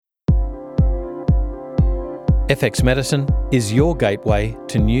FX Medicine is your gateway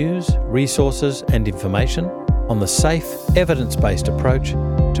to news, resources and information on the safe, evidence-based approach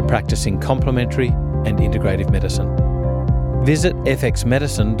to practicing complementary and integrative medicine. Visit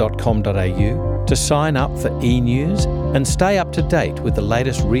fxmedicine.com.au to sign up for e-news and stay up to date with the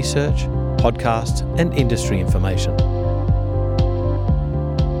latest research, podcasts and industry information.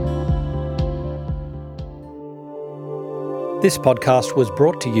 This podcast was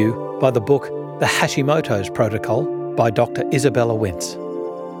brought to you by the book The Hashimoto's Protocol by Dr. Isabella Wentz.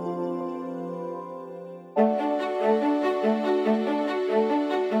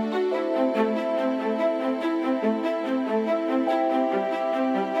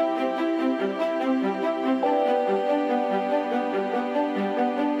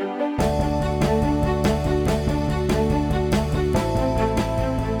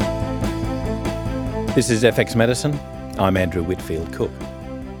 This is FX Medicine. I'm Andrew Whitfield Cook.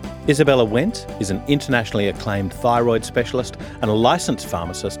 Isabella Wentz is an internationally acclaimed thyroid specialist and a licensed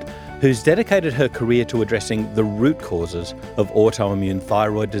pharmacist who's dedicated her career to addressing the root causes of autoimmune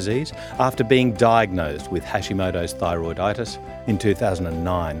thyroid disease after being diagnosed with Hashimoto's thyroiditis in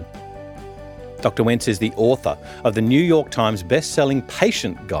 2009. Dr. Wentz is the author of the New York Times best-selling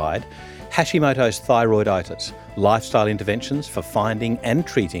patient guide, Hashimoto's Thyroiditis, Lifestyle Interventions for Finding and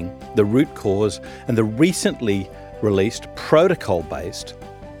Treating the Root Cause, and the recently released protocol-based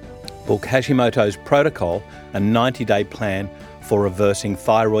book Hashimoto's Protocol, a 90-day plan for reversing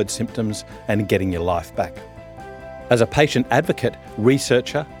thyroid symptoms and getting your life back. As a patient advocate,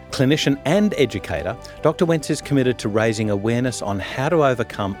 researcher, clinician and educator, Dr. Wentz is committed to raising awareness on how to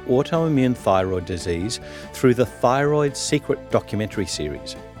overcome autoimmune thyroid disease through the Thyroid Secret documentary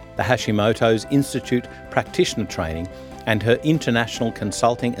series, the Hashimoto's Institute practitioner training, and her international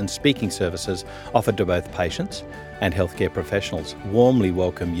consulting and speaking services offered to both patients and healthcare professionals. Warmly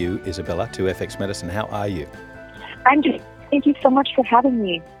welcome you, Isabella, to FX Medicine. How are you? I'm good. Thank you so much for having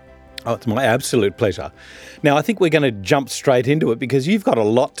me. Oh, it's my absolute pleasure. Now, I think we're going to jump straight into it because you've got a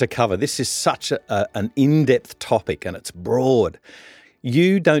lot to cover. This is such an in-depth topic and it's broad.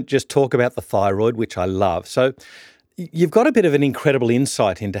 You don't just talk about the thyroid, which I love. So you've got a bit of an incredible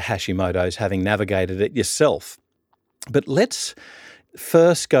insight into Hashimoto's, having navigated it yourself. But let's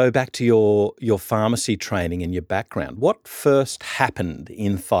first go back to your pharmacy training and your background. What first happened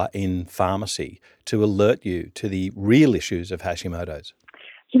in pharmacy to alert you to the real issues of Hashimoto's?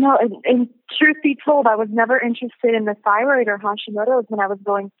 You know, and truth be told, I was never interested in the thyroid or Hashimoto's when I was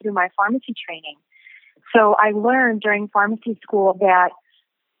going through my pharmacy training. So I learned during pharmacy school that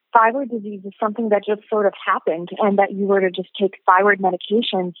thyroid disease is something that just sort of happened, and that you were to just take thyroid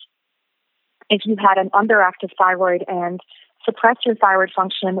medications if you had an underactive thyroid and suppress your thyroid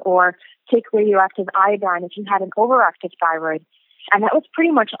function, or take radioactive iodine if you had an overactive thyroid. And that was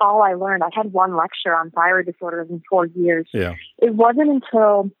pretty much all I learned. I had one lecture on thyroid disorders in 4 years. Yeah. It wasn't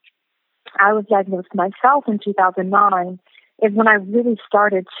until I was diagnosed myself in 2009 is when I really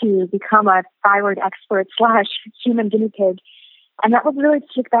started to become a thyroid expert / human guinea pig. And that was really to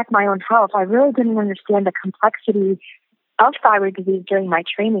take back my own health. I really didn't understand the complexity of thyroid disease during my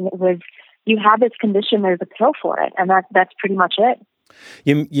training. It was, you have this condition, there's a pill for it, and that's pretty much it.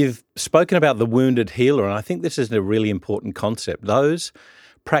 You've spoken about the wounded healer, and I think this is a really important concept. Those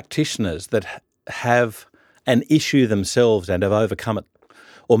practitioners that have an issue themselves and have overcome it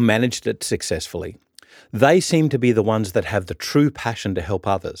or managed it successfully, they seem to be the ones that have the true passion to help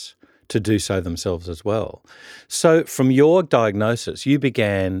others to do so themselves as well. So from your diagnosis, you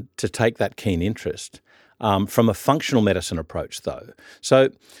began to take that keen interest from a functional medicine approach, though. So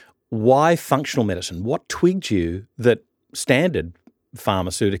why functional medicine? What twigged you that standard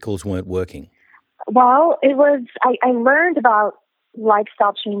pharmaceuticals weren't working? Well, it was, I learned about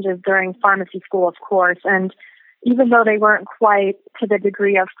lifestyle changes during pharmacy school, of course, and even though they weren't quite to the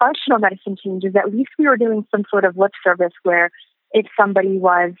degree of functional medicine changes, at least we were doing some sort of lip service where if somebody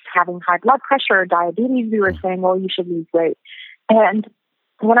was having high blood pressure or diabetes, we were saying, well, you should lose weight. And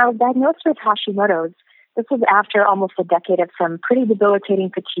when I was diagnosed with Hashimoto's, this was after almost a decade of some pretty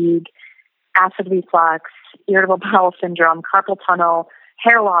debilitating fatigue, acid reflux, irritable bowel syndrome, carpal tunnel,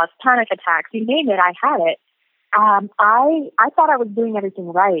 hair loss, panic attacks, you name it, I had it. I thought I was doing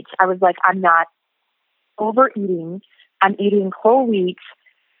everything right. I was like, I'm not overeating. I'm eating whole wheat.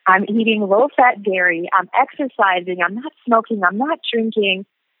 I'm eating low-fat dairy. I'm exercising. I'm not smoking. I'm not drinking.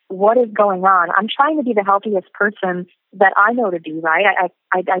 What is going on? I'm trying to be the healthiest person that I know to be, right?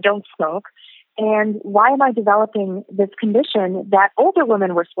 I don't smoke. And why am I developing this condition that older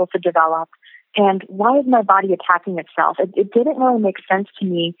women were supposed to develop? And why is my body attacking itself? It didn't really make sense to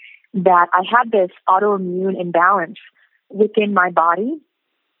me that I had this autoimmune imbalance within my body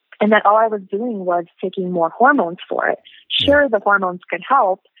and that all I was doing was taking more hormones for it. Sure, the hormones could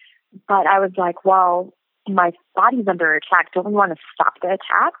help, but I was like, well, my body's under attack. Don't we want to stop the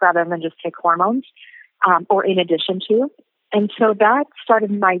attack rather than just take hormones, or in addition to? And so that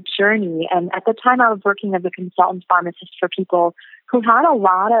started my journey. And at the time, I was working as a consultant pharmacist for people who had a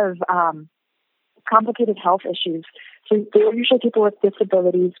lot of complicated health issues. So they were usually people with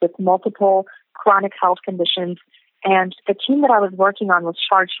disabilities, with multiple chronic health conditions. And the team that I was working on was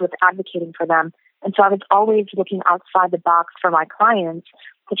charged with advocating for them. And so I was always looking outside the box for my clients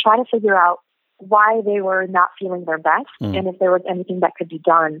to try to figure out why they were not feeling their best and if there was anything that could be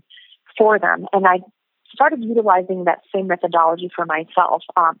done for them. And I started utilizing that same methodology for myself.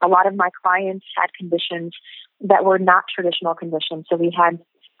 A lot of my clients had conditions that were not traditional conditions. So we had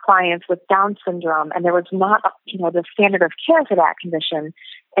clients with Down syndrome, and there was not, the standard of care for that condition.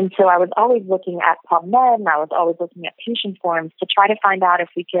 And so I was always looking at PubMed, and I was always looking at patient forums to try to find out if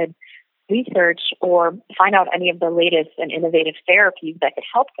we could research or find out any of the latest and innovative therapies that could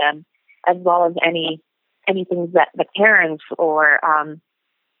help them, as well as anything that the parents or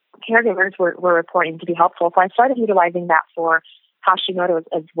caregivers were reporting to be helpful. So I started utilizing that for Hashimoto's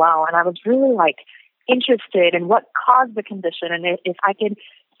as well. And I was really interested in what caused the condition. And if I could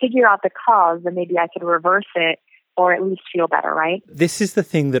figure out the cause, then maybe I could reverse it or at least feel better, right? This is the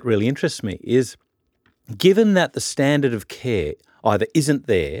thing that really interests me is, given that the standard of care either isn't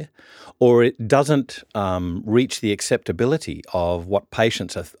there or it doesn't reach the acceptability of what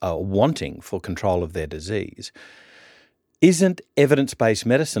patients are wanting for control of their disease, isn't evidence-based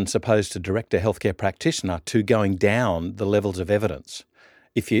medicine supposed to direct a healthcare practitioner to going down the levels of evidence?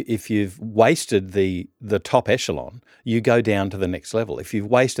 If you've wasted the top echelon, you go down to the next level. If you've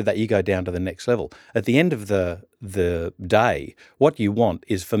wasted that, you go down to the next level. At the end of the day, what you want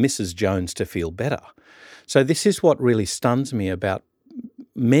is for Mrs. Jones to feel better. So this is what really stuns me about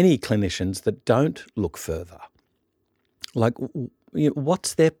many clinicians that don't look further.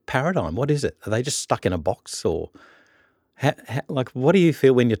 What's their paradigm? What is it? Are they just stuck in a box? Or what do you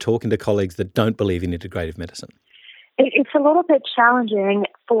feel when you're talking to colleagues that don't believe in integrative medicine? It's a little bit challenging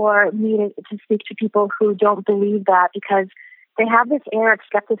for me to speak to people who don't believe that, because they have this air of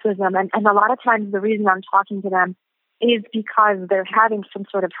skepticism. And a lot of times the reason I'm talking to them is because they're having some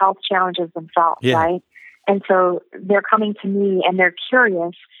sort of health challenges themselves, right? And so they're coming to me and they're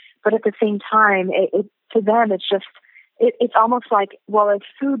curious, but at the same time, to them, it's almost like, well, if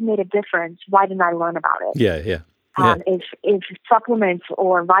food made a difference, why didn't I learn about it? Yeah. If supplements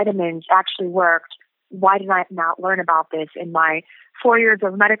or vitamins actually worked, why did I not learn about this in my 4 years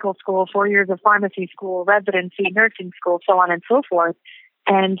of medical school, 4 years of pharmacy school, residency, nursing school, so on and so forth?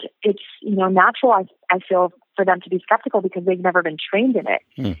 And it's, natural, I feel, for them to be skeptical because they've never been trained in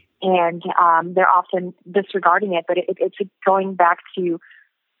it. And they're often disregarding it. But it's going back to,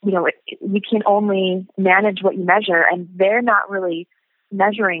 you can only manage what you measure, and they're not really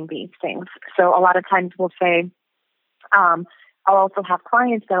measuring these things. So a lot of times we'll say, I'll also have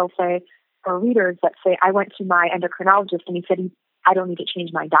clients that will say, or readers that say, I went to my endocrinologist and he said, I don't need to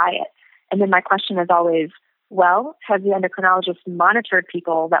change my diet. And then my question is always, well, has the endocrinologist monitored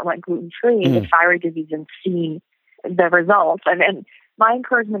people that went gluten-free with thyroid disease and seen the results? And my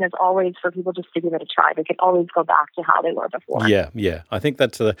encouragement is always for people just to give it a try. They can always go back to how they were before. Yeah. I think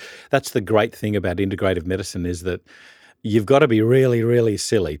that's the great thing about integrative medicine, is that you've got to be really, really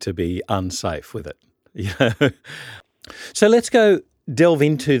silly to be unsafe with it. So let's delve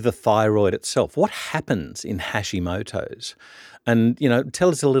into the thyroid itself. What happens in Hashimoto's? And, tell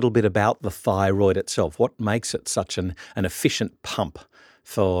us a little bit about the thyroid itself. What makes it such an efficient pump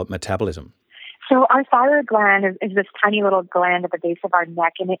for metabolism? So our thyroid gland is this tiny little gland at the base of our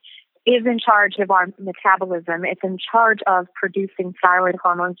neck, and it is in charge of our metabolism. It's in charge of producing thyroid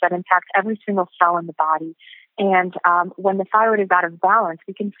hormones that impact every single cell in the body. And when the thyroid is out of balance,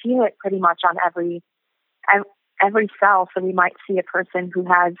 we can feel it pretty much on every cell. So we might see a person who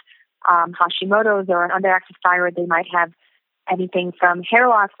has Hashimoto's or an underactive thyroid. They might have anything from hair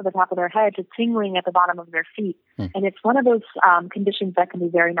loss to the top of their head to tingling at the bottom of their feet. And it's one of those conditions that can be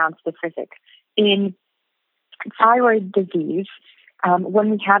very nonspecific. In thyroid disease,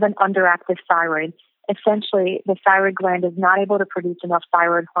 when we have an underactive thyroid, essentially the thyroid gland is not able to produce enough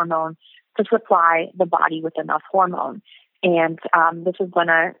thyroid hormone to supply the body with enough hormone. And this is when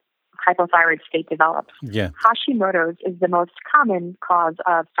a hypothyroid state develops. Hashimoto's is the most common cause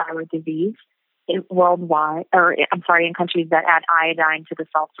of thyroid disease in countries that add iodine to the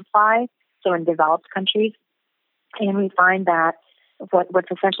salt supply, so in developed countries. And we find that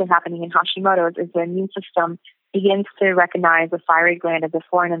what's essentially happening in Hashimoto's is the immune system begins to recognize the thyroid gland as a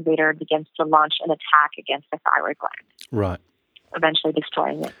foreign invader, begins to launch an attack against the thyroid gland. Right. eventually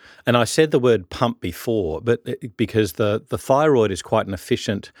destroying it. And I said the word pump before, but because the thyroid is quite an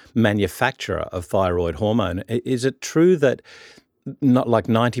efficient manufacturer of thyroid hormone, is it true that not like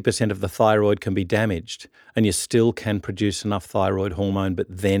 90% of the thyroid can be damaged and you still can produce enough thyroid hormone, but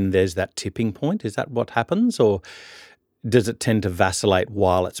then there's that tipping point? Is that what happens, or does it tend to vacillate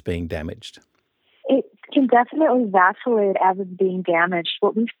while it's being damaged? It can definitely vacillate as it's being damaged.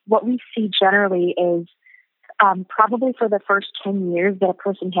 What we see generally is probably for the first 10 years that a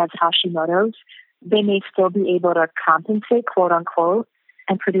person has Hashimoto's, they may still be able to compensate, quote unquote,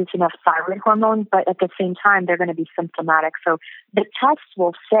 and produce enough thyroid hormone, but at the same time, they're going to be symptomatic. So the tests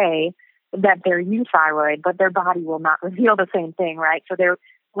will say that they're euthyroid, but their body will not reveal the same thing, right? So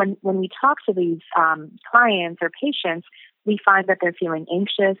when we talk to these clients or patients, we find that they're feeling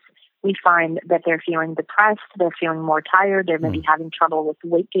anxious. We find that they're feeling depressed. They're feeling more tired. They're maybe having trouble with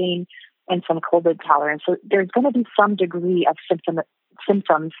weight gain and some cold intolerance. So there's going to be some degree of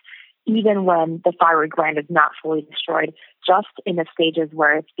symptoms even when the thyroid gland is not fully destroyed. Just in the stages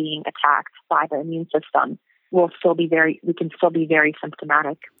where it's being attacked by the immune system, we can still be very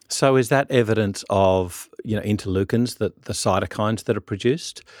symptomatic. So is that evidence of, interleukins, the cytokines that are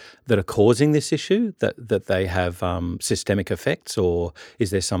produced that are causing this issue, that they have systemic effects, or is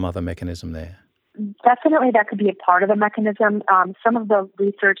there some other mechanism there? Definitely that could be a part of the mechanism. Some of the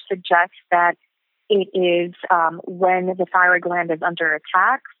research suggests that it is when the thyroid gland is under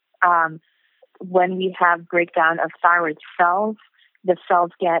attack, when we have breakdown of thyroid cells, the cells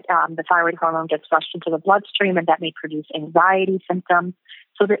get, the thyroid hormone gets rushed into the bloodstream, and that may produce anxiety symptoms.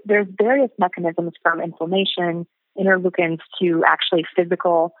 So there's various mechanisms from inflammation, interleukins, to actually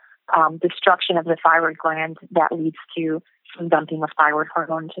physical destruction of the thyroid gland that leads to some dumping of thyroid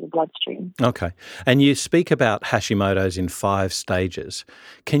hormone into the bloodstream. Okay. And you speak about Hashimoto's in 5 stages.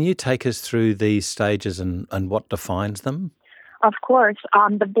 Can you take us through these stages and what defines them? Of course.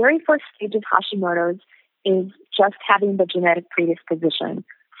 The very first stage of Hashimoto's is just having the genetic predisposition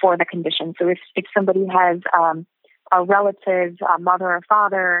for the condition. So if somebody has a relative, a mother or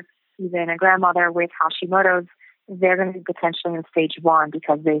father, even a grandmother with Hashimoto's, they're going to be potentially in stage 1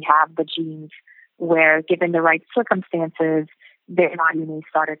 because they have the genes where, given the right circumstances, their body may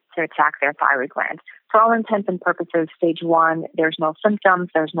start to attack their thyroid gland. For all intents and purposes, stage 1, there's no symptoms,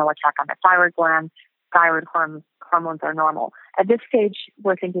 there's no attack on the thyroid gland, thyroid hormones are normal. At this stage,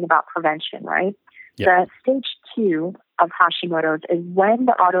 we're thinking about prevention, right? Yep. The stage 2 of Hashimoto's is when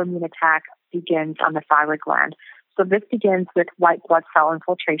the autoimmune attack begins on the thyroid gland. So this begins with white blood cell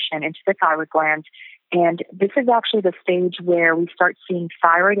infiltration into the thyroid gland. And this is actually the stage where we start seeing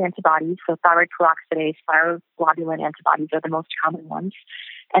thyroid antibodies. So thyroid peroxidase, thyroglobulin antibodies are the most common ones.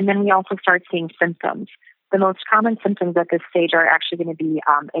 And then we also start seeing symptoms. The most common symptoms at this stage are actually going to be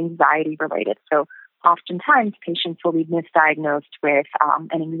anxiety related. So oftentimes patients will be misdiagnosed with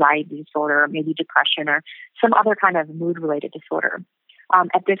an anxiety disorder, maybe depression, or some other kind of mood-related disorder.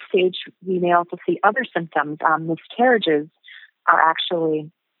 At this stage, we may also see other symptoms. Miscarriages are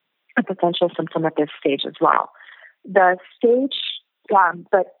actually a potential symptom at this stage as well. The stage,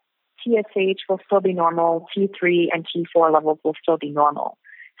 but TSH will still be normal, T3 and T4 levels will still be normal.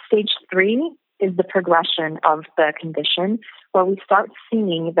 Stage 3 is the progression of the condition, where we start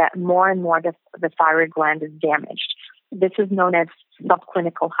seeing that more and more the thyroid gland is damaged. This is known as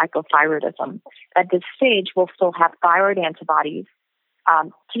subclinical hypothyroidism. At this stage, we'll still have thyroid antibodies.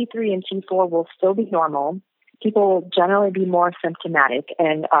 T3 and T4 will still be normal. People will generally be more symptomatic,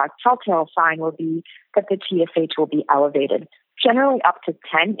 and a telltale sign will be that the TSH will be elevated. Generally, up to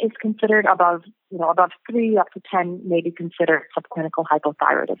 10 is considered above 3, up to 10 may be considered subclinical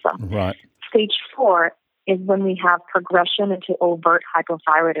hypothyroidism. Right. Stage 4 is when we have progression into overt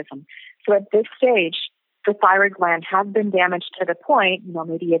hypothyroidism. So at this stage, the thyroid gland has been damaged to the point,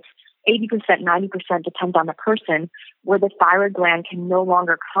 maybe it's 80%, 90%, depends on the person, where the thyroid gland can no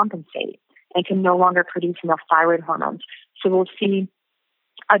longer compensate and can no longer produce enough thyroid hormones. So we'll see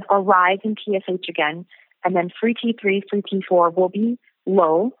a rise in TSH again, and then free T3, free T4 will be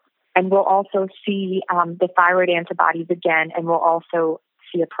low, and we'll also see the thyroid antibodies again, and we'll also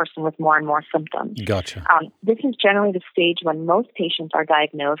see a person with more and more symptoms. Gotcha. This is generally the stage when most patients are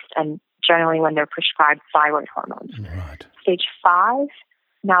diagnosed, and generally when they're prescribed thyroid hormones. Right. Stage 5,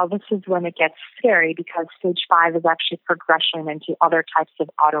 now this is when it gets scary, because stage 5 is actually progression into other types of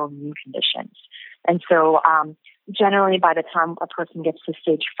autoimmune conditions. And so generally by the time a person gets to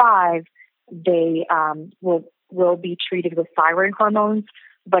stage 5, they will be treated with thyroid hormones.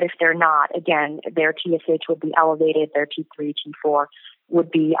 But if they're not, again, their TSH would be elevated, their T3, T4 would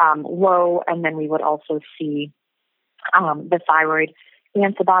be low, and then we would also see the thyroid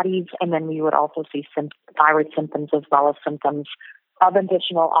antibodies, and then we would also see thyroid symptoms as well as symptoms of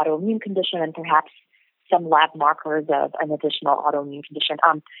additional autoimmune condition and perhaps some lab markers of an additional autoimmune condition.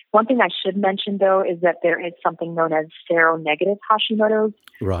 One thing I should mention, though, is that there is something known as seronegative Hashimoto's,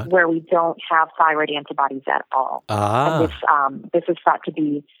 Right. where we don't have thyroid antibodies at all. Ah. And this is thought to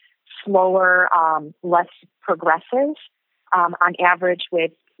be slower, less progressive. On average,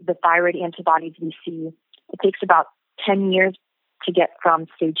 with the thyroid antibodies we see, it takes about 10 years to get from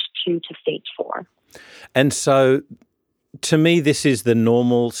stage 2 to stage 4. And so, to me, this is the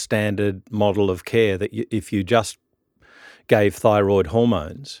normal standard model of care, that if you just gave thyroid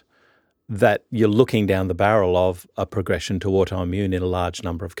hormones, that you're looking down the barrel of a progression to autoimmune in a large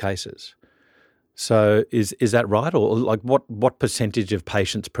number of cases. So is that right? Or like what percentage of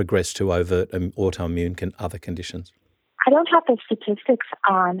patients progress to overt autoimmune other conditions? I don't have the statistics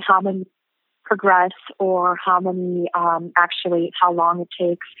on how many progress or how many actually how long it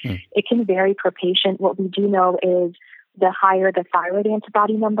takes. It can vary per patient. What we do know is the higher the thyroid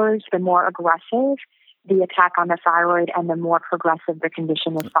antibody numbers, the more aggressive the attack on the thyroid and the more progressive the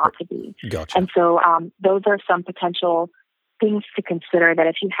condition is thought to be. Gotcha. And so those are some potential things to consider, that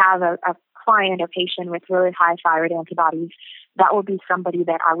if you have a client, a patient with really high thyroid antibodies, that would be somebody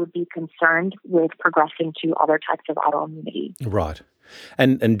that I would be concerned with progressing to other types of autoimmunity. Right.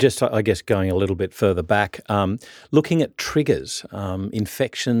 And just, I guess, going a little bit further back, looking at triggers,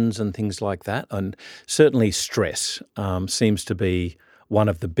 infections and things like that, and certainly stress seems to be one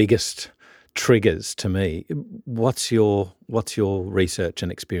of the biggest triggers to me. What's your research and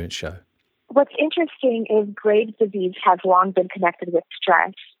experience show? What's interesting is Graves' disease has long been connected with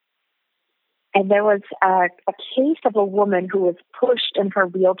stress. And there was a case of a woman who was pushed in her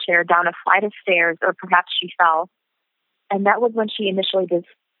wheelchair down a flight of stairs, or perhaps she fell. And that was when she initially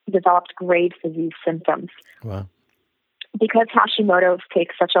developed Graves' disease symptoms. Wow. Because Hashimoto's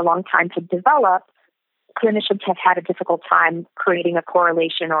takes such a long time to develop, clinicians have had a difficult time creating a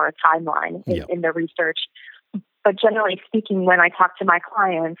correlation or a timeline in their research. But generally speaking, when I talk to my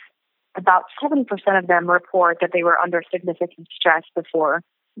clients, about 70% of them report that they were under significant stress before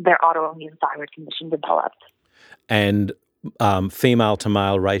their autoimmune thyroid condition developed. And female to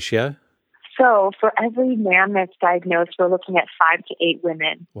male ratio? So for every man that's diagnosed, we're looking at 5 to 8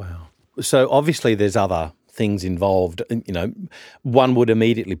 women. Wow. So obviously there's other things involved. You know, one would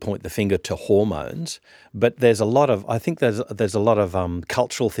immediately point the finger to hormones, but there's a lot of, I think there's a lot of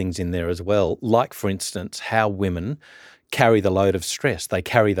cultural things in there as well. Like, for instance, how women carry the load of stress. They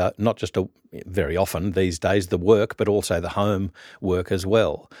carry not just very often these days the work, but also the home work as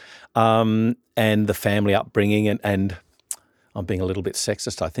well, and the family upbringing. And I'm being a little bit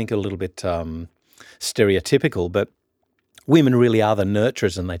sexist, I think, a little bit stereotypical, but women really are the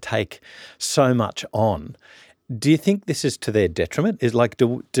nurturers and they take so much on. Do you think this is to their detriment? Is like,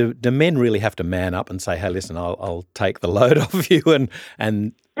 do men really have to man up and say, "Hey, listen, I'll take the load off you,"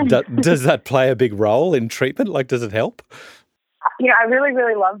 and does that play a big role in treatment? Like, does it help? You know, I really,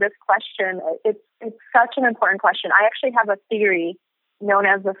 really love this question. It's such an important question. I actually have a theory known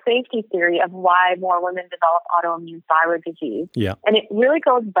as the safety theory of why more women develop autoimmune thyroid disease. Yeah. And it really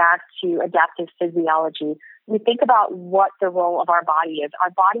goes back to adaptive physiology. We think about what the role of our body is.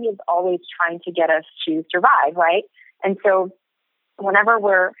 Our body is always trying to get us to survive, right? And so whenever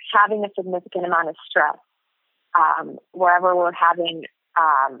we're having a significant amount of stress, wherever we're having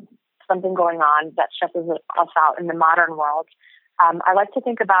something going on that stresses us out in the modern world, I like to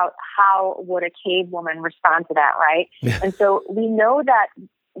think about how would a cave woman respond to that, right? And so we know that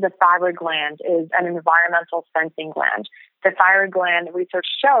the thyroid gland is an environmental sensing gland. The thyroid gland, research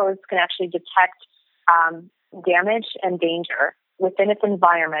shows, can actually detect damage and danger within its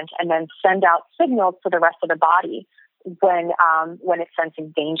environment and then send out signals to the rest of the body when it's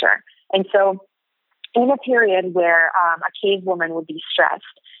sensing danger. And so in a period where a cave woman would be stressed,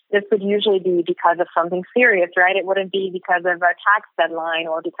 this would usually be because of something serious, right? It wouldn't be because of a tax deadline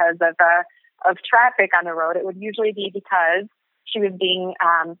or because of traffic on the road. It would usually be because she was being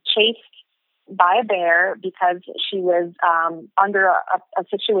chased by a bear, because she was under a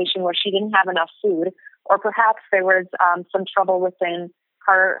situation where she didn't have enough food, or perhaps there was some trouble within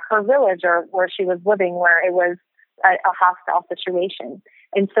her village or where she was living, where it was a hostile situation.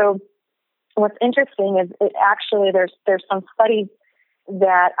 And so what's interesting is it actually there's some studies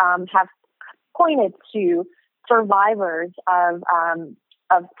that have pointed to survivors of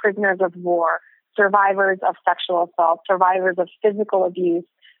prisoners of war, survivors of sexual assault, survivors of physical abuse,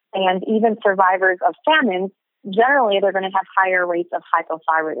 and even survivors of famines. Generally, they're going to have higher rates of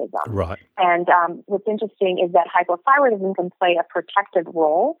hypothyroidism. Right. And what's interesting is that hypothyroidism can play a protective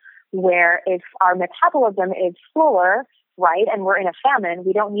role, where if our metabolism is slower, right, and we're in a famine,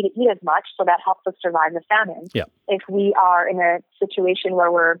 we don't need to eat as much, so that helps us survive the famine. Yeah. If we are in a situation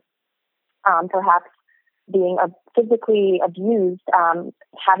where we're perhaps being physically abused,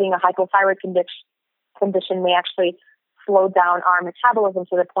 having a hypothyroid condition may actually slow down our metabolism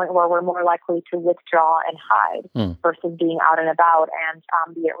to the point where we're more likely to withdraw and hide versus being out and about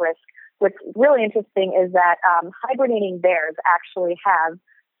and be at risk. What's really interesting is that hibernating bears actually have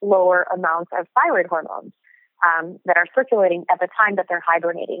lower amounts of thyroid hormones that are circulating at the time that they're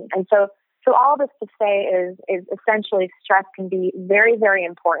hibernating. And so all this to say is essentially stress can be very, very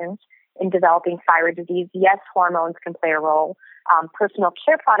important in developing thyroid disease. Yes, hormones can play a role. Personal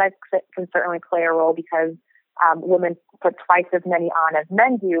care products can certainly play a role because women put twice as many on as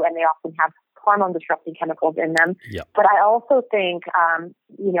men do, and they often have hormone-disrupting chemicals in them. Yep. But I also think,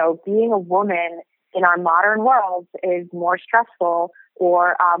 being a woman in our modern world is more stressful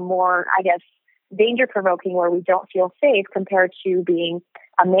or more, I guess, danger-provoking, where we don't feel safe compared to being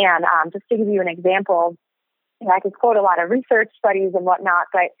a man. Just to give you an example, I could quote a lot of research studies and whatnot,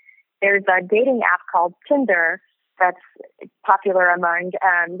 but there's a dating app called Tinder that's popular among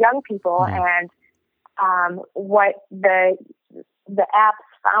young people, and what the app's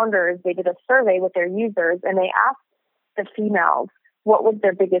founders, they did a survey with their users, and they asked the females what was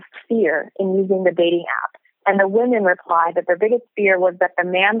their biggest fear in using the dating app. And the women replied that their biggest fear was that the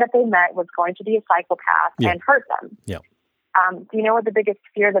man that they met was going to be a psychopath and hurt them. Yeah. Do you know what the biggest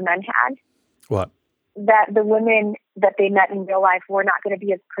fear the men had? What? That the women that they met in real life were not going to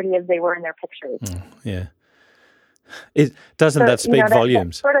be as pretty as they were in their pictures. Yeah. Doesn't that speak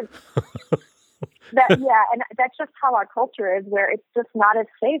volumes? That's sort of, and that's just how our culture is, where it's just not as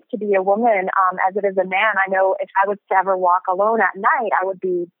safe to be a woman as it is a man. I know if I was to ever walk alone at night, I would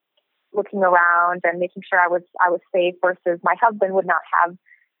be looking around and making sure I was safe, versus my husband would not have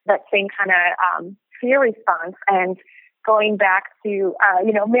that same kind of fear response. And going back to,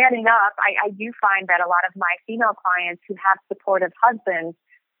 manning up, I do find that a lot of my female clients who have supportive husbands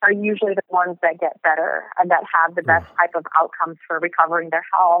are usually the ones that get better and that have the best type of outcomes for recovering their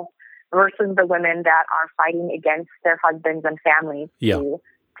health, versus the women that are fighting against their husbands and families to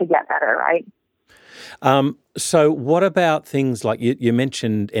get better, right? So what about things like, you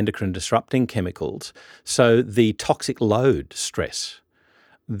mentioned endocrine disrupting chemicals, so the toxic load stress.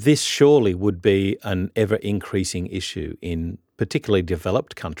 This surely would be an ever-increasing issue in particularly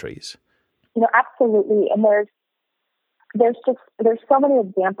developed countries. Absolutely. And there's so many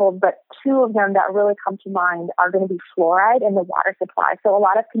examples, but two of them that really come to mind are going to be fluoride in the water supply. So a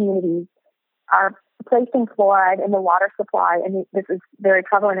lot of communities are placing fluoride in the water supply, and this is very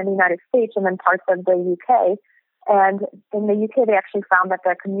prevalent in the United States and then parts of the UK. And in the UK, they actually found that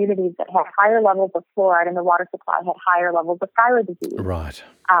the communities that had higher levels of fluoride in the water supply had higher levels of thyroid disease. Right.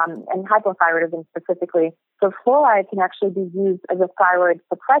 And hypothyroidism specifically. So fluoride can actually be used as a thyroid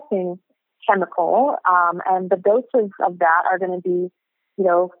suppressing chemical, and the doses of that are going to be,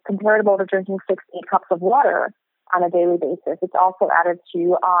 comparable to drinking 6 to 8 cups of water on a daily basis. It's also added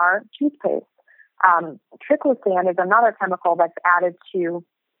to our toothpaste. Triclosan is another chemical that's added to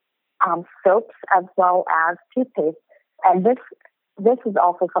soaps as well as toothpaste. And this is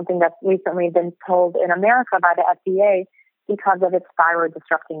also something that's recently been pulled in America by the FDA because of its thyroid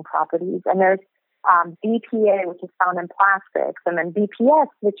disrupting properties. And there's BPA, which is found in plastics, and then BPS,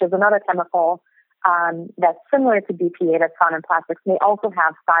 which is another chemical that's similar to BPA that's found in plastics, may also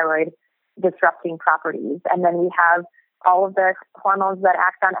have thyroid disrupting properties. And then we have all of the hormones that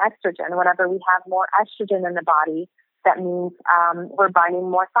act on estrogen. Whenever we have more estrogen in the body, that means we're binding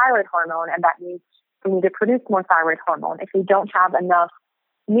more thyroid hormone, and that means we need to produce more thyroid hormone. If we don't have enough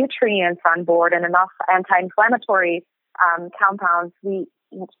nutrients on board and enough anti-inflammatory compounds,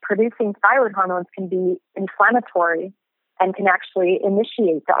 producing thyroid hormones can be inflammatory and can actually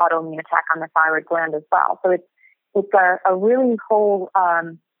initiate the autoimmune attack on the thyroid gland as well. So it's a really whole,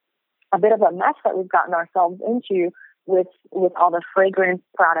 a bit of a mess that we've gotten ourselves into with all the fragrance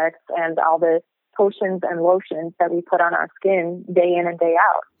products and all the potions and lotions that we put on our skin day in and day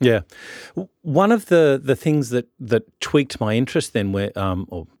out. Yeah. One of the things that tweaked my interest then,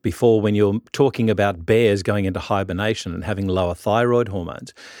 or before, when you're talking about bears going into hibernation and having lower thyroid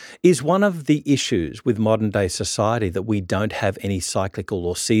hormones, is one of the issues with modern day society that we don't have any cyclical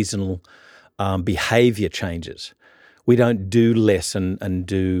or seasonal behaviour changes. We don't do less and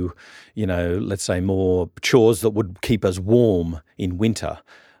do, let's say more chores that would keep us warm in winter.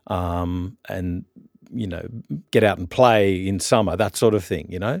 And, get out and play in summer, that sort of thing,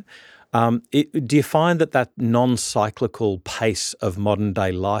 Do you find that non-cyclical pace of modern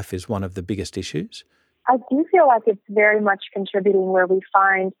day life is one of the biggest issues? I do feel like it's very much contributing, where we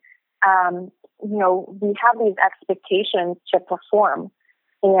find we have these expectations to perform.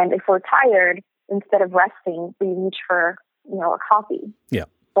 And if we're tired, instead of resting, we reach for, a coffee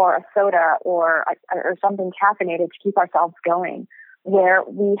or a soda or something caffeinated to keep ourselves going, where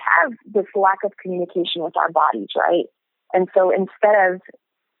we have this lack of communication with our bodies, right? And so instead of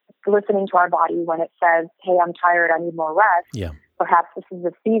listening to our body when it says, hey, I'm tired, I need more rest, perhaps this is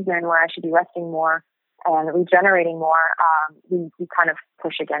a season where I should be resting more and regenerating more, we kind of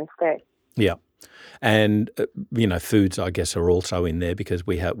push against it. Yeah. And, foods, I guess, are also in there because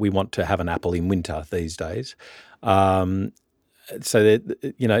we want to have an apple in winter these days. So, that,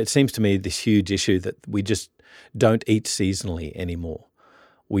 it seems to me this huge issue that we just don't eat seasonally anymore.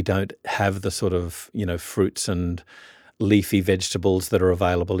 We don't have the sort of, fruits and leafy vegetables that are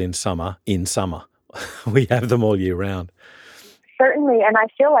available in summer. We have them all year round. Certainly. And I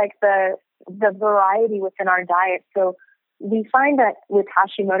feel like the variety within our diet. So we find that with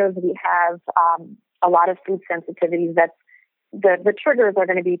Hashimoto's, we have a lot of food sensitivities. That's the triggers are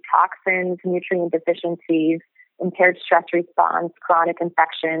going to be toxins, nutrient deficiencies, impaired stress response, chronic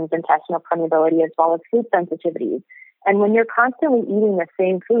infections, intestinal permeability, as well as food sensitivities. And when you're constantly eating the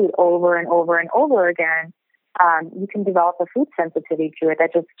same food over and over and over again, you can develop a food sensitivity to it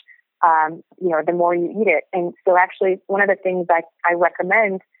that just, the more you eat it. And so actually one of the things I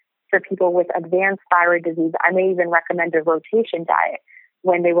recommend for people with advanced thyroid disease, I may even recommend a rotation diet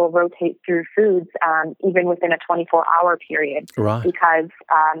when they will rotate through foods, even within a 24-hour period. Right. Because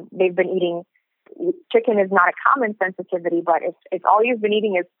they've been eating, chicken is not a common sensitivity, but if all you've been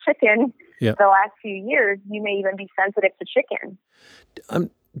eating is chicken the last few years, you may even be sensitive to chicken.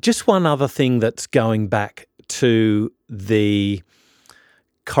 Just one other thing that's going back to the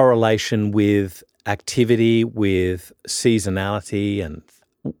correlation with activity, with seasonality, and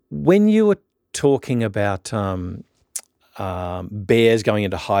when you were talking about bears going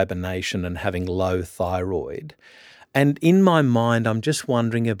into hibernation and having low thyroid, and in my mind, I'm just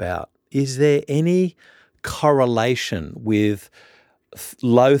wondering about, is there any correlation with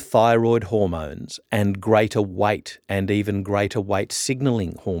low thyroid hormones and greater weight and even greater weight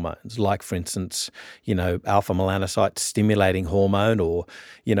signaling hormones, like, for instance, alpha melanocyte stimulating hormone or,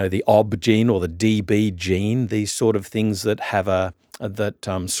 the OB gene or the DB gene, these sort of things that have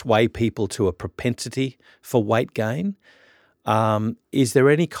sway people to a propensity for weight gain? Is there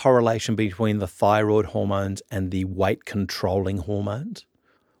any correlation between the thyroid hormones and the weight controlling hormones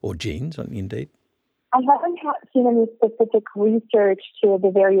or genes, indeed? I haven't seen any specific research to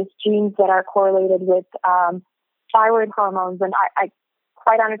the various genes that are correlated with thyroid hormones. And I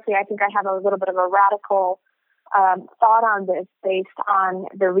quite honestly, I think I have a little bit of a radical thought on this based on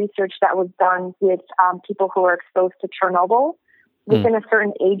the research that was done with people who were exposed to Chernobyl within a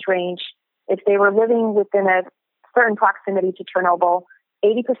certain age range. If they were living within a certain proximity to Chernobyl,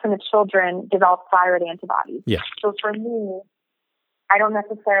 80% of children developed thyroid antibodies. Yeah. So for me, I don't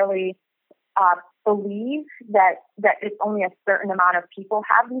necessarily believe that it's only a certain amount of people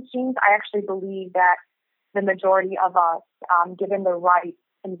have these genes. I actually believe that the majority of us, given the right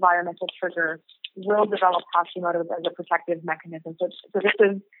environmental triggers, will develop Hashimoto's as a protective mechanism. So this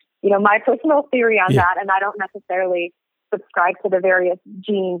is, my personal theory on that, and I don't necessarily subscribe to the various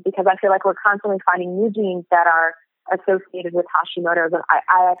genes because I feel like we're constantly finding new genes that are associated with Hashimoto's, and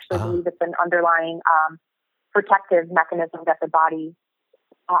I actually believe it's an underlying protective mechanism that the body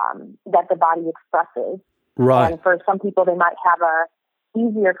expresses. Right. And for some people, they might have a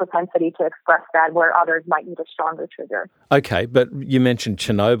easier propensity to express that, where others might need a stronger trigger. Okay, but you mentioned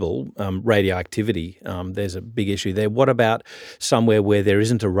Chernobyl, radioactivity. There's a big issue there. What about somewhere where there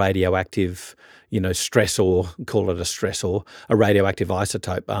isn't a radioactive, stressor, call it a stressor, a radioactive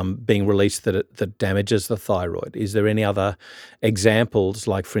isotope being released that damages the thyroid? Is there any other examples,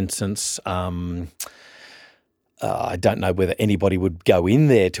 like, for instance, I don't know whether anybody would go in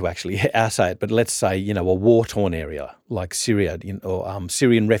there to actually assay it, but let's say, a war-torn area like Syria or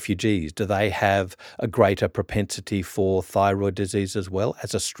Syrian refugees, do they have a greater propensity for thyroid disease as well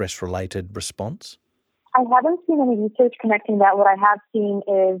as a stress-related response? I haven't seen any research connecting that. What I have seen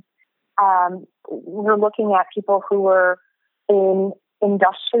is we're looking at people who were in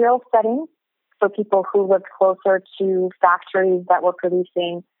industrial settings, so people who lived closer to factories that were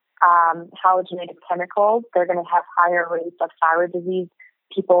producing halogenated chemicals. They're going to have higher rates of thyroid disease.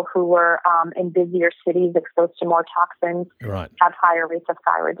 People who were in busier cities exposed to more toxins have higher rates of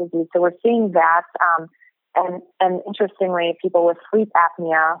thyroid disease. So we're seeing that. And interestingly, people with sleep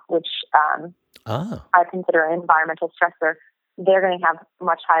apnea, which I consider an environmental stressor, they're going to have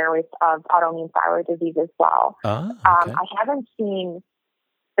much higher rates of autoimmune thyroid disease as well. Okay. I haven't seen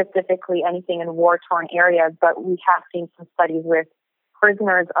specifically anything in war-torn areas, but we have seen some studies with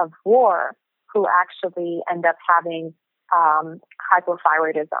prisoners of war who actually end up having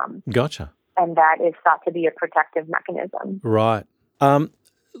hypothyroidism. Gotcha. And that is thought to be a protective mechanism. Right.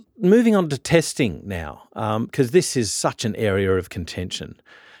 Moving on to testing now, because this is such an area of contention.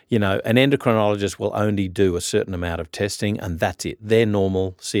 You know, an endocrinologist will only do a certain amount of testing and that's it. They're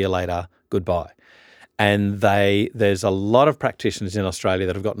normal. See you later. Goodbye. And there's a lot of practitioners in Australia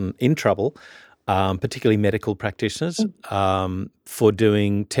that have gotten in trouble, particularly medical practitioners, for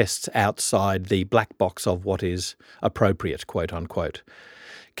doing tests outside the black box of what is appropriate, quote unquote.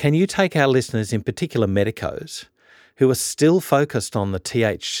 Can you take our listeners, in particular medicos, who are still focused on the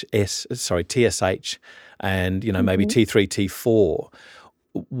TSH and, you know, maybe T3, T4,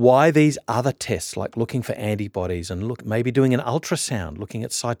 why these other tests, like looking for antibodies and maybe doing an ultrasound, looking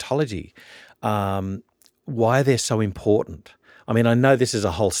at cytology, why they're so important? I mean, I know this is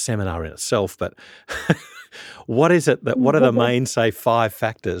a whole seminar in itself, but what is it what are the main, say, 5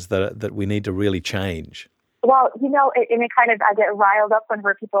 factors that we need to really change? Well, you know, I get riled up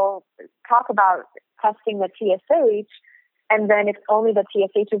whenever people talk about testing the TSH, and then if only the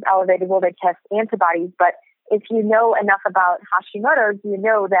TSH is elevated, will they test antibodies? But if you know enough about Hashimoto's, you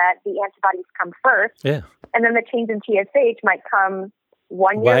know that the antibodies come first. Yeah. And then the change in TSH might come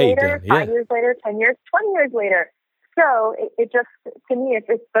 1 year later, 5 years later, 10 years, 20 years later. So it just, to me,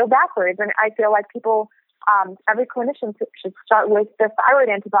 it's so backwards. And I feel like people, every clinician should start with the thyroid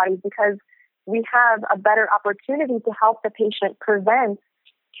antibodies, because we have a better opportunity to help the patient prevent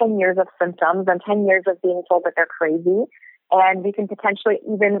 10 years of symptoms and 10 years of being told that they're crazy. And we can potentially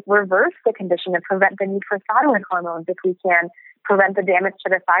even reverse the condition and prevent the need for thyroid hormones if we can prevent the damage to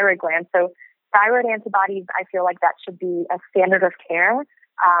the thyroid gland. So thyroid antibodies, I feel like that should be a standard of care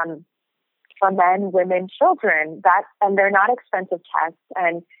for men, women, children. And they're not expensive tests,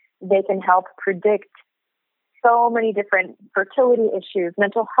 and they can help predict so many different fertility issues,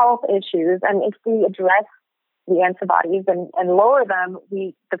 mental health issues. And if we address the antibodies and lower them,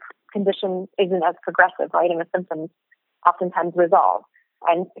 the condition isn't as progressive, right? And the symptoms oftentimes resolve.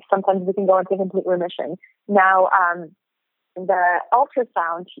 And sometimes we can go into complete remission. Now, the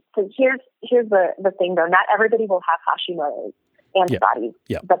ultrasound, so here's the thing though, not everybody will have Hashimoto's antibodies,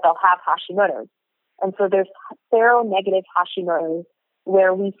 but they'll have Hashimoto's. And so there's seronegative Hashimoto's,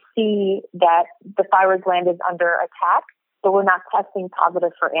 where we see that the thyroid gland is under attack, but we're not testing positive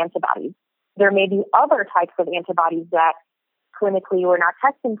for antibodies. There may be other types of antibodies that clinically we're not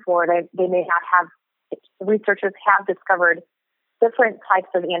testing for. They may not have, researchers have discovered different types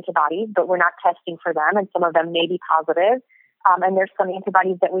of antibodies, but we're not testing for them, and some of them may be positive. And there's some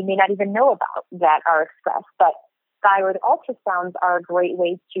antibodies that we may not even know about that are expressed. But thyroid ultrasounds are a great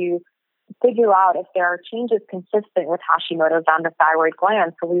way to figure out if there are changes consistent with Hashimoto's on the thyroid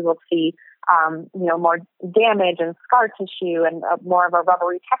gland. So we will see, more damage and scar tissue and more of a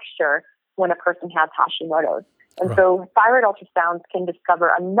rubbery texture when a person has Hashimoto's. And so thyroid ultrasounds can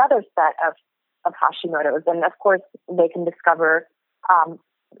discover another set of Hashimoto's. And of course, they can discover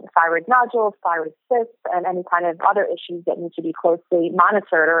thyroid nodules, thyroid cysts, and any kind of other issues that need to be closely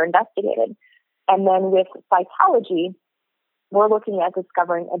monitored or investigated. And then with cytology, we're looking at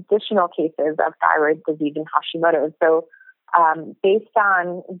discovering additional cases of thyroid disease in Hashimoto's. So based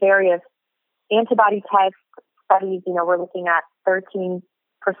on various antibody test studies, we're looking at 13%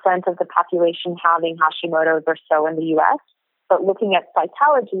 of the population having Hashimoto's or so in the U.S., but looking at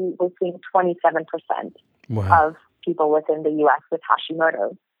cytology, we're seeing 27% of people within the U.S. with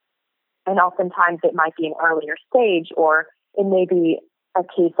Hashimoto's. And oftentimes it might be an earlier stage, or it may be a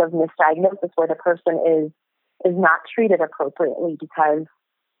case of misdiagnosis where the person is not treated appropriately because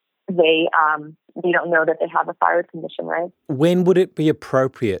they don't know that they have a thyroid condition, right? When would it be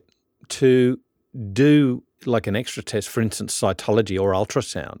appropriate to do like an extra test, for instance, cytology or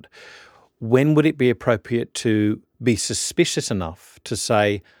ultrasound? When would it be appropriate to be suspicious enough to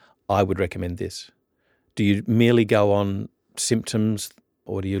say, I would recommend this? Do you merely go on symptoms,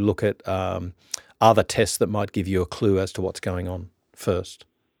 or do you look at other tests that might give you a clue as to what's going on first?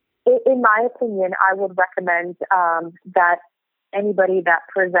 In my opinion, I would recommend that anybody that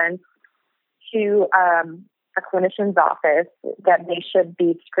presents to a clinician's office, that they should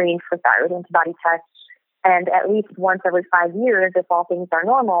be screened for thyroid antibody tests, and at least once every 5 years, if all things are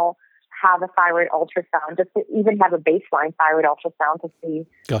normal, have a thyroid ultrasound, just to even have a baseline thyroid ultrasound to see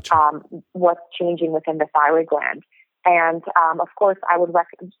what's changing within the thyroid gland. And of course, I would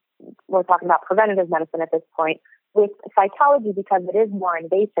recommend, we're talking about preventative medicine at this point. With cytology, because it is more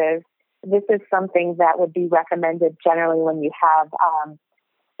invasive, this is something that would be recommended generally when you have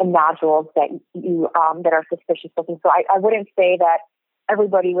nodules that you that are suspicious looking. So I wouldn't say that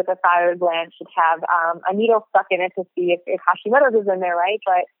everybody with a thyroid gland should have a needle stuck in it to see if Hashimoto's is in there, right?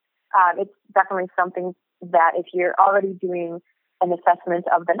 But it's definitely something that if you're already doing an assessment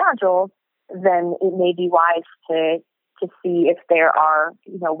of the nodules, then it may be wise to see if there are,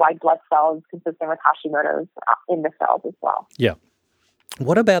 white blood cells consistent with Hashimoto's in the cells as well. Yeah.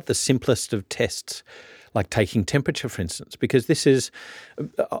 What about the simplest of tests, like taking temperature, for instance? Because this is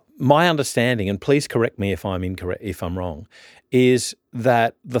my understanding, and please correct me if I'm incorrect, if I'm wrong, is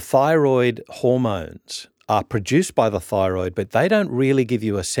that the thyroid hormones are produced by the thyroid, but they don't really give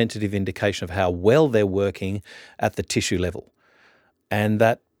you a sensitive indication of how well they're working at the tissue level. And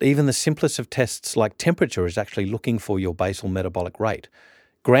that even the simplest of tests like temperature is actually looking for your basal metabolic rate.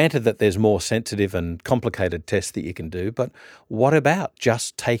 Granted that there's more sensitive and complicated tests that you can do, but what about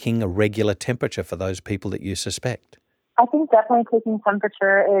just taking a regular temperature for those people that you suspect? I think definitely taking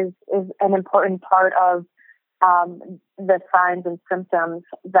temperature is an important part of the signs and symptoms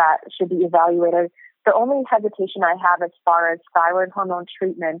that should be evaluated. The only hesitation I have as far as thyroid hormone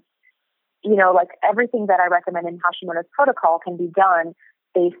treatment, like everything that I recommend in Hashimoto's protocol can be done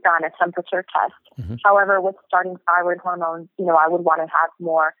based on a temperature test. Mm-hmm. However, with starting thyroid hormones, I would want to have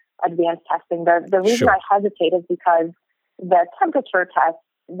more advanced testing. The reason I hesitate is because the temperature test,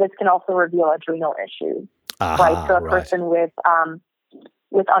 this can also reveal adrenal issues, right? So a person with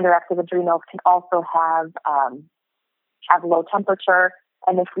underactive adrenals can also have low temperature,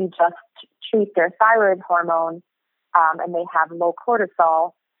 and if we just treat their thyroid hormone and they have low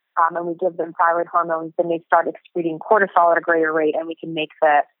cortisol, and we give them thyroid hormones, then they start excreting cortisol at a greater rate, and we can make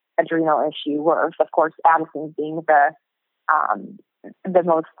the adrenal issue worse. Of course, Addison's being the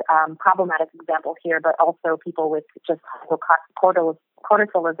most problematic example here, but also people with just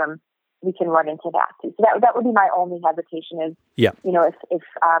cortisolism, we can run into that too. So that would be my only hesitation is, if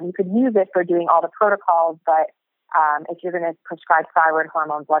you could use it for doing all the protocols, but if you're going to prescribe thyroid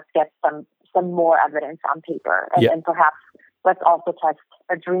hormones, let's get some more evidence on paper, and perhaps let's also test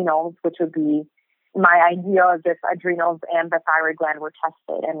adrenals, which would be my ideal is if adrenals and the thyroid gland were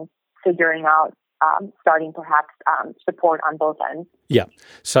tested and figuring out starting perhaps support on both ends. Yeah.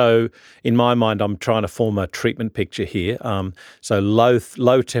 So in my mind, I'm trying to form a treatment picture here. So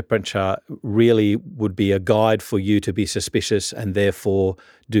low temperature really would be a guide for you to be suspicious and therefore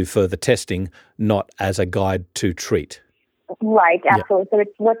do further testing, not as a guide to treat. Right, absolutely. Yeah. So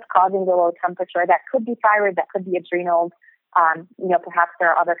it's what's causing the low temperature. That could be thyroid, that could be adrenals. Perhaps there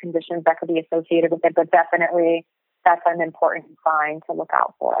are other conditions that could be associated with it, but definitely that's an important sign to look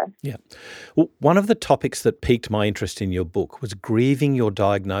out for. Yeah. Well, one of the topics that piqued my interest in your book was grieving your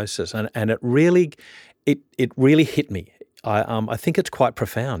diagnosis, and it really hit me. I think it's quite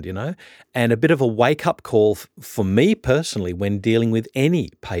profound, and a bit of a wake-up call for me personally when dealing with any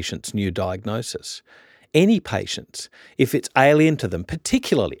patient's new diagnosis. Any patients, if it's alien to them,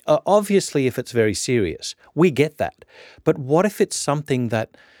 particularly, obviously if it's very serious, we get that. But what if it's something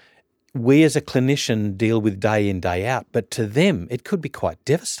that we as a clinician deal with day in, day out, but to them it could be quite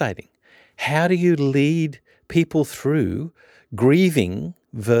devastating? How do you lead people through grieving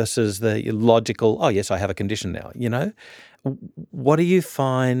versus the logical, oh yes, I have a condition now, What do you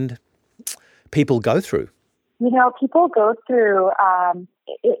find people go through? People go through,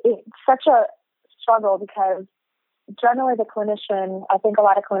 it's such a struggle because generally I think a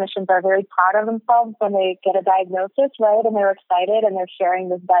lot of clinicians are very proud of themselves when they get a diagnosis, right? And they're excited and they're sharing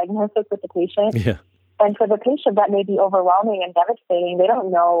this diagnosis with the patient. Yeah. And for the patient, that may be overwhelming and devastating. They don't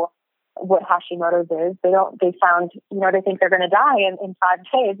know what Hashimoto's is. They think they're going to die in 5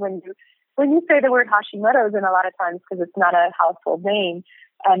 days when you say the word Hashimoto's, and a lot of times because it's not a household name.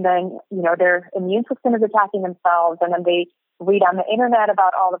 And then, their immune system is attacking themselves, and then they read on the internet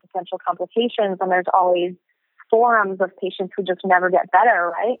about all the potential complications, and there's always forums of patients who just never get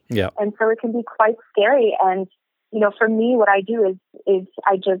better, right? Yeah. And so it can be quite scary. And, for me, what I do is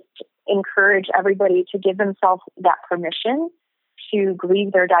I just encourage everybody to give themselves that permission to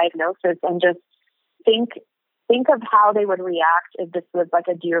grieve their diagnosis and just think of how they would react if this was like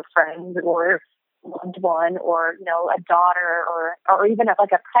a dear friend or loved one or, a daughter or even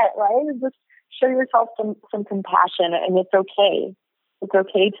like a pet, right? Just show yourself some compassion, and it's okay. It's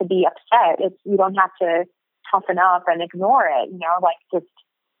okay to be upset. You don't have to toughen up and ignore it, just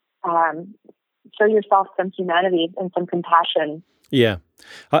show yourself some humanity and some compassion. Yeah.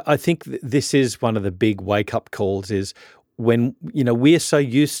 I think this is one of the big wake-up calls is when, we're so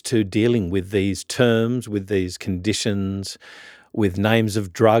used to dealing with these terms, with these conditions, with names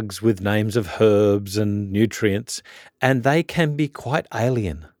of drugs, with names of herbs and nutrients, and they can be quite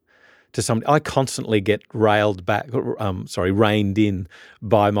alien to somebody. I constantly get reined in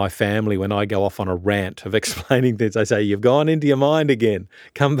by my family when I go off on a rant of explaining things. I say, you've gone into your mind again,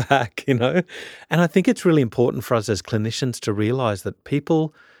 come back, And I think it's really important for us as clinicians to realise that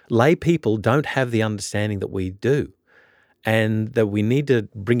people lay people don't have the understanding that we do, and that we need to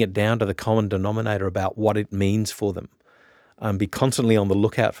bring it down to the common denominator about what it means for them. Be constantly on the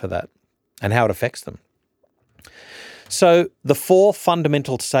lookout for that and how it affects them. So the 4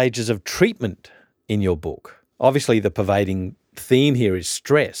 fundamental stages of treatment in your book, obviously the pervading theme here is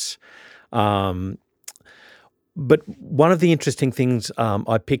stress. But one of the interesting things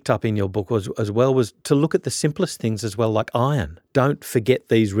I picked up in your book was to look at the simplest things as well, like iron. Don't forget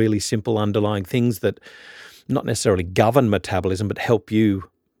these really simple underlying things that not necessarily govern metabolism, but help you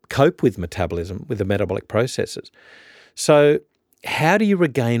cope with metabolism, with the metabolic processes. So how do you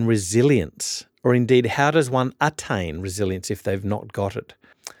regain resilience? Or indeed, how does one attain resilience if they've not got it?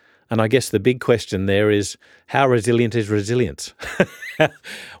 And I guess the big question there is, how resilient is resilience?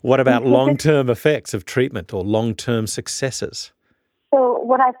 What about long-term effects of treatment or long-term successes? So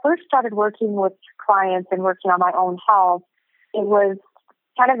when I first started working with clients and working on my own health, it was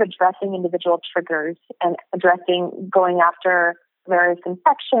kind of addressing individual triggers and addressing going after various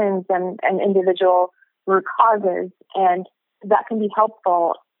infections and individual root causes. And that can be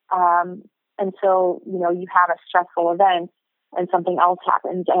helpful until, you have a stressful event and something else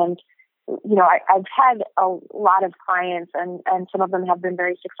happens. And, I've had a lot of clients and some of them have been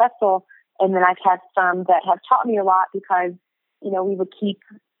very successful. And then I've had some that have taught me a lot because, we would keep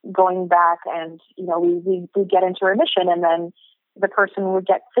going back and, we get into remission and then the person would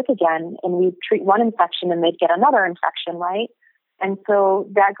get sick again and we'd treat one infection and they'd get another infection, right? And so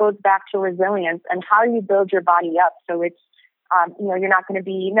that goes back to resilience and how you build your body up. So it's, you're not going to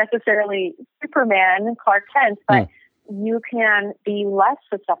be necessarily Superman, Clark Kent, but you can be less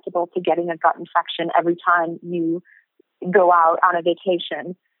susceptible to getting a gut infection every time you go out on a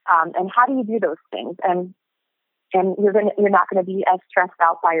vacation. And how do you do those things? And you're not going to be as stressed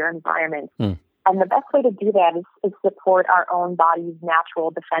out by your environment. And the best way to do that is support our own body's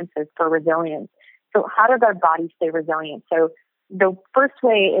natural defenses for resilience. So how does our body stay resilient? So the first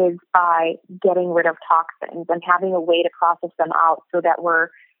way is by getting rid of toxins and having a way to process them out so that we're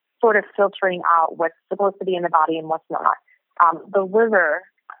sort of filtering out what's supposed to be in the body and what's not. The liver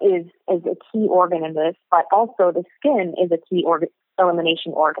is a key organ in this, but also the skin is a key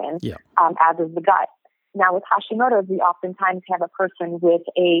elimination organ, as is the gut. Now with Hashimoto's, we oftentimes have a person with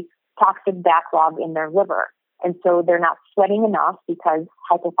a toxic backlog in their liver. And so they're not sweating enough because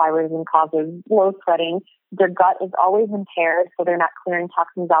hypothyroidism causes low sweating. Their gut is always impaired, so they're not clearing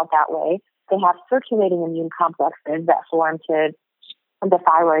toxins out that way. They have circulating immune complexes that form to the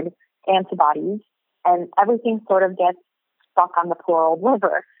thyroid antibodies, and everything sort of gets stuck on the poor old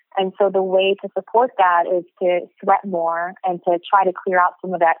liver. And so the way to support that is to sweat more and to try to clear out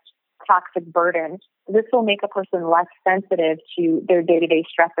some of that toxic burden. This will make a person less sensitive to their day-to-day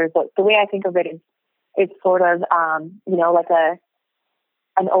stressors. But the way I think of it is it's sort of, like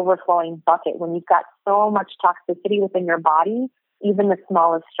an overflowing bucket. When you've got so much toxicity within your body, even the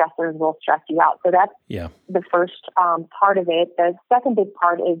smallest stressors will stress you out. So that's the first part of it. The second big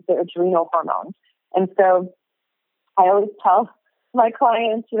part is the adrenal hormones. And so I always tell my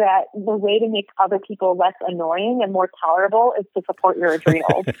clients that the way to make other people less annoying and more tolerable is to support your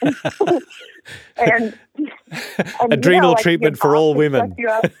adrenals. and adrenal treatment for all women.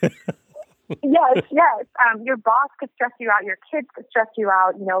 Yes. Your boss could stress you out. Your kids could stress you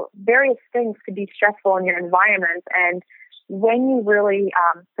out. Various things could be stressful in your environment. And when you really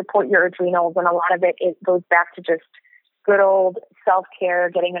support your adrenals, and a lot of it goes back to just good old self-care,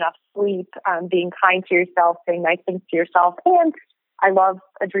 getting enough sleep, being kind to yourself, saying nice things to yourself. And I love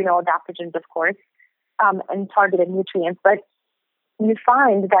adrenal adaptogens, of course, and targeted nutrients. But you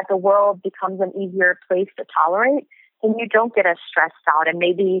find that the world becomes an easier place to tolerate, and you don't get as stressed out. And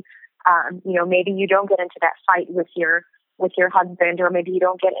maybe you don't get into that fight with your husband, or maybe you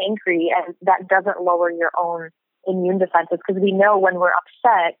don't get angry, and that doesn't lower your own immune defenses, because we know when we're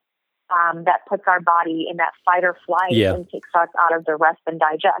upset, that puts our body in that fight or flight and takes us out of the rest and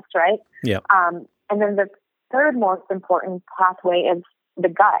digest, right? And then the third most important pathway is the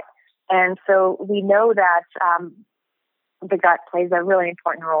gut. And so we know that the gut plays a really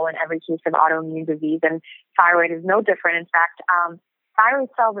important role in every case of autoimmune disease, and thyroid is no different. In fact, thyroid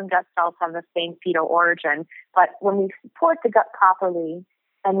cells and gut cells have the same fetal origin, but when we support the gut properly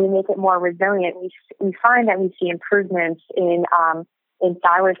and we make it more resilient, we find that we see improvements in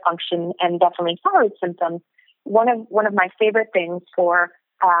thyroid function and definitely thyroid symptoms. One of my favorite things for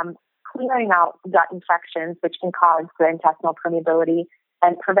clearing out gut infections, which can cause the intestinal permeability,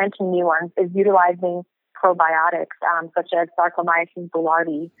 and preventing new ones, is utilizing probiotics such as Saccharomyces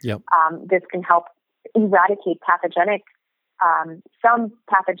boulardii. This can help eradicate some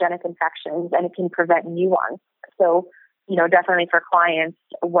pathogenic infections, and it can prevent new ones. So, definitely for clients,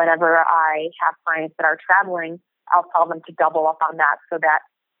 whenever I have clients that are traveling, I'll tell them to double up on that so that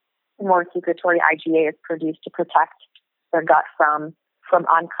more secretory IgA is produced to protect their gut from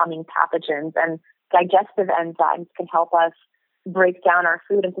oncoming pathogens. And digestive enzymes can help us break down our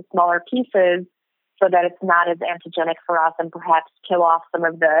food into smaller pieces so that it's not as antigenic for us and perhaps kill off some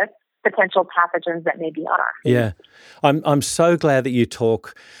of the potential pathogens that may be on our food. Yeah. I'm so glad that you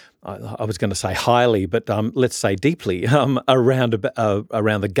talk, I was going to say highly, but let's say deeply, around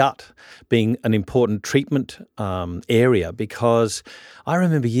the gut being an important treatment area, because I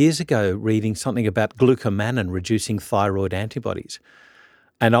remember years ago reading something about glucomannan reducing thyroid antibodies.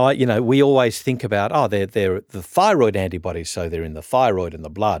 And we always think about, they're the thyroid antibodies, so they're in the thyroid and the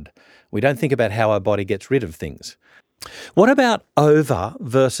blood. We don't think about how our body gets rid of things. What about over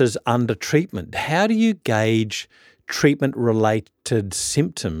versus under treatment? How do you gauge treatment-related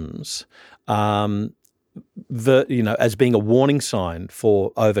symptoms, as being a warning sign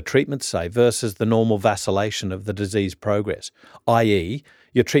for over-treatment, say, versus the normal vacillation of the disease progress, i.e.,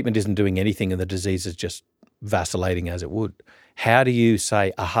 your treatment isn't doing anything and the disease is just vacillating as it would? How do you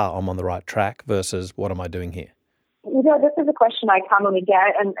say, I'm on the right track versus what am I doing here? This is a question I commonly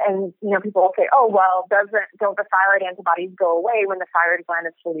get, and people will say, don't the thyroid antibodies go away when the thyroid gland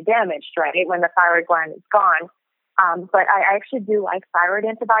is fully damaged, right? When the thyroid gland is gone. But I actually do like thyroid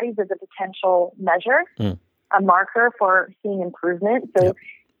antibodies as a potential measure, a marker for seeing improvement. So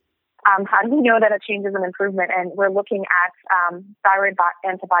how do we know that a change is an improvement? And we're looking at thyroid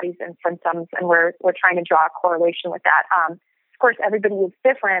antibodies and symptoms, and we're trying to draw a correlation with that. Of course, everybody is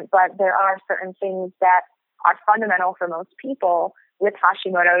different, but there are certain things that are fundamental for most people. With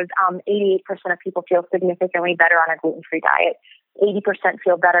Hashimoto's, 88% of people feel significantly better on a gluten-free diet. 80%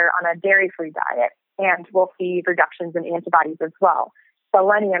 feel better on a dairy-free diet, and we'll see reductions in antibodies as well.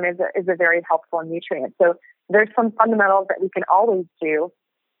 Selenium is a very helpful nutrient. So there's some fundamentals that we can always do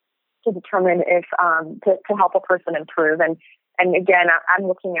to determine if to help a person improve. And again, I'm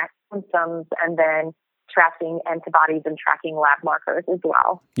looking at symptoms and then tracking antibodies and tracking lab markers as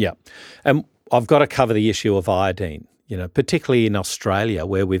well. Yeah. And I've got to cover the issue of iodine, particularly in Australia,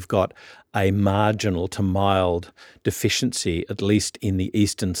 where we've got a marginal to mild deficiency, at least in the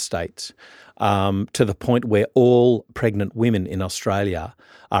eastern states, to the point where all pregnant women in Australia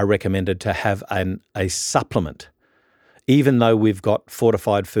are recommended to have a supplement. Even though we've got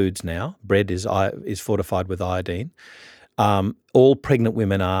fortified foods now, bread is fortified with iodine, all pregnant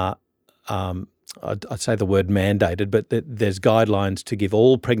women are, I'd say the word mandated, but there's guidelines to give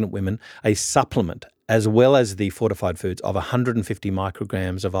all pregnant women a supplement as well as the fortified foods of 150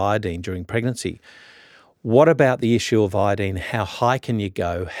 micrograms of iodine during pregnancy. What about the issue of iodine? How high can you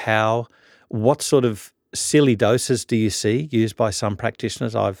go? What sort of silly doses do you see used by some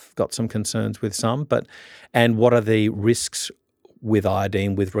practitioners? I've got some concerns with some, and what are the risks with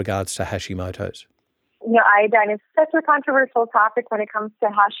iodine with regards to Hashimoto's? Iodine is such a controversial topic when it comes to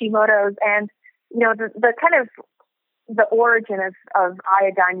Hashimoto's, and the kind of the origin of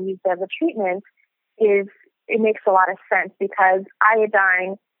iodine used as a treatment it makes a lot of sense because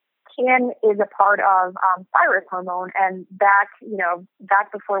iodine is a part of thyroid hormone, and back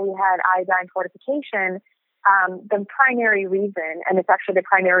before we had iodine fortification, the primary reason, and it's actually the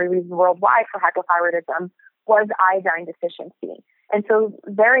primary reason worldwide for hypothyroidism, was iodine deficiency. And so,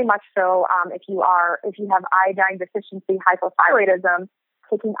 very much so, if you have iodine deficiency hypothyroidism,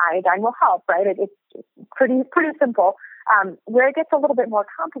 taking iodine will help, right? It's pretty simple. Where it gets a little bit more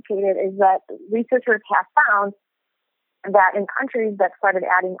complicated is that researchers have found that in countries that started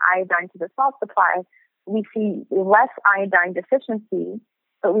adding iodine to the salt supply, we see less iodine deficiency,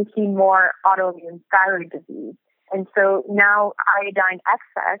 but we see more autoimmune thyroid disease. And so now iodine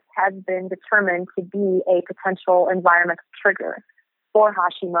excess has been determined to be a potential environmental trigger for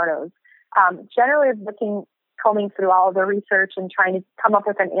Hashimoto's. Generally, combing through all of the research and trying to come up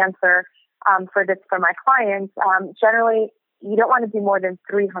with an answer for this for my clients, generally, you don't want to do more than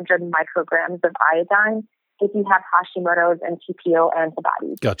 300 micrograms of iodine if you have Hashimoto's and TPO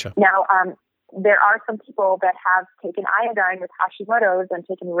antibodies. Gotcha. Now, there are some people that have taken iodine with Hashimoto's and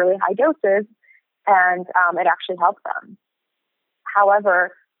taken really high doses, and it actually helps them.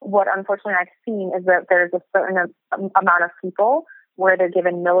 However, what unfortunately I've seen is that there's a certain amount of people where they're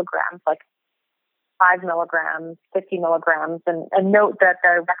given milligrams, like 5 milligrams, 50 milligrams, and note that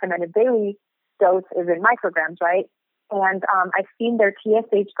the recommended daily dose is in micrograms, right? And I've seen their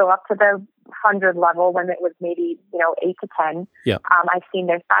TSH go up to the 100 level when it was maybe 8 to 10. Yeah. I've seen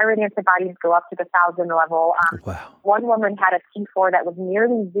their thyroid antibodies go up to the 1,000 level. Wow. One woman had a T4 that was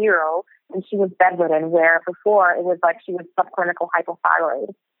nearly 0, and she was bedridden, where before it was like she was subclinical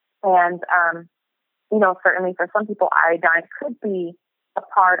hypothyroid. And certainly for some people, iodine could be a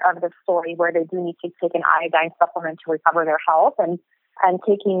part of the story where they do need to take an iodine supplement to recover their health. And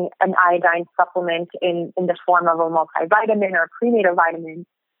taking an iodine supplement in the form of a multivitamin or a prenatal vitamin,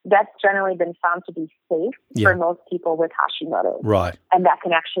 that's generally been found to be safe for most people with Hashimoto's. Right. And that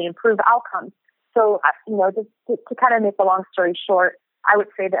can actually improve outcomes. So, just to kind of make a long story short, I would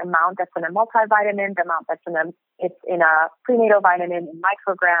say the amount that's in a multivitamin, the amount that's in a prenatal vitamin in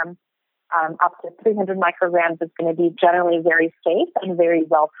micrograms, up to 300 micrograms is going to be generally very safe and very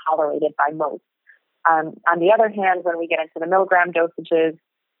well tolerated by most. On the other hand, when we get into the milligram dosages,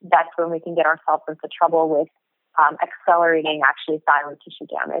 that's when we can get ourselves into trouble with accelerating actually thyroid tissue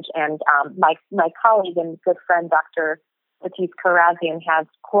damage. And my colleague and good friend, Dr. Latif Karazian, has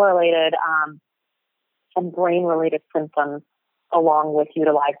correlated some brain-related symptoms along with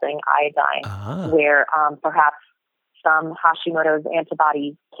utilizing iodine, where perhaps some Hashimoto's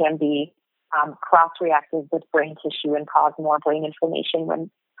antibodies can be cross-reactive with brain tissue and cause more brain inflammation when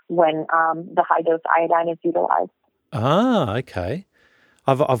the high-dose iodine is utilized. Okay.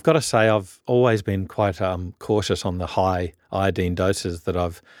 I've got to say I've always been quite cautious on the high iodine doses that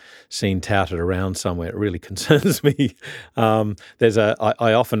I've seen touted around somewhere. It really concerns me.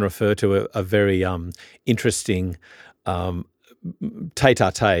 I often refer to a very interesting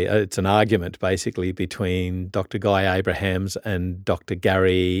tete-a-tete. It's an argument basically between Dr. Guy Abrahams and Dr.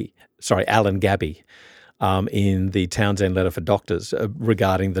 Alan Gabby in the Townsend Letter for Doctors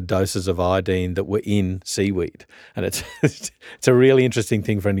regarding the doses of iodine that were in seaweed. And it's a really interesting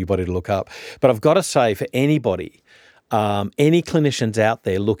thing for anybody to look up. But I've got to say, for anybody, any clinicians out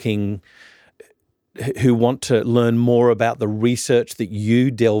there who want to learn more about the research that you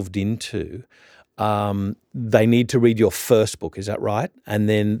delved into, they need to read your first book, is that right? And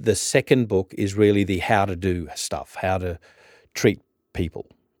then the second book is really the how to do stuff, how to treat people.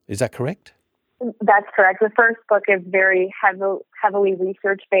 Is that correct? That's correct. The first book is very heavily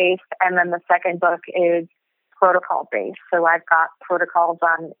research-based, and then the second book is protocol-based. So I've got protocols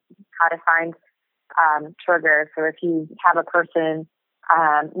on how to find triggers. So if you have a person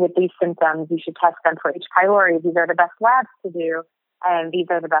with these symptoms, you should test them for H. pylori. These are the best labs to do, and these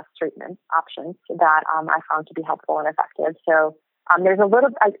are the best treatment options that I found to be helpful and effective. So there's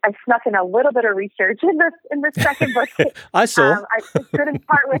I snuck in a little bit of research in this second book. I saw. I just couldn't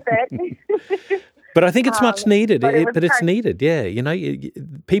part with it. But I think it's much needed. But it's needed, yeah.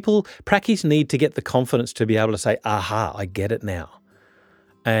 Prackies need to get the confidence to be able to say, aha, I get it now.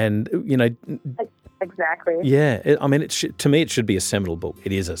 And, Exactly. Yeah. To me, it should be a seminal book.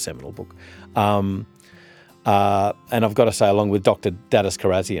 It is a seminal book. And I've got to say, along with Dr. Dadis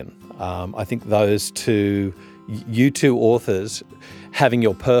Karazian, I think those two, you two authors, having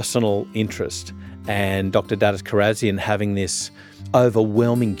your personal interest and Dr. Dadis Karazian having this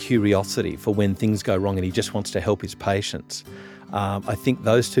overwhelming curiosity for when things go wrong and he just wants to help his patients. I think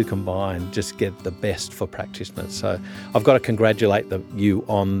those two combined just get the best for practitioners. So I've got to congratulate you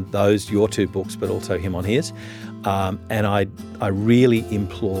on your two books, but also him on his. And I really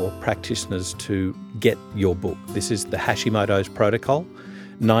implore practitioners to get your book. This is the Hashimoto's Protocol,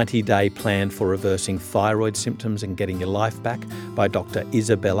 90-Day Plan for Reversing Thyroid Symptoms and Getting Your Life Back by Dr.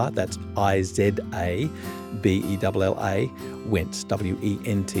 Isabella, that's Izabella Wentz,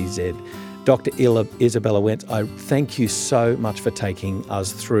 Wentz. Dr. Isabella Wentz, I thank you so much for taking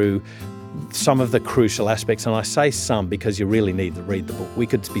us through some of the crucial aspects. And I say some because you really need to read the book. We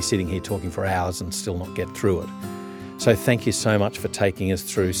could be sitting here talking for hours and still not get through it. So thank you so much for taking us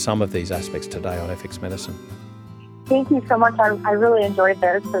through some of these aspects today on FX Medicine. Thank you so much. I really enjoyed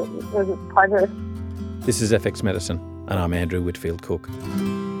this. It was a pleasure. This is FX Medicine, and I'm Andrew Whitfield Cook.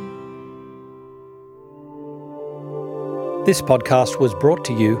 This podcast was brought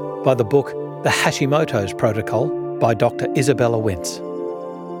to you by the book The Hashimoto's Protocol by Dr. Isabella Wentz.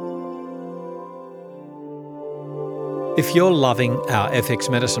 If you're loving our FX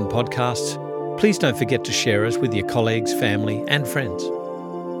Medicine podcasts, please don't forget to share us with your colleagues, family and friends.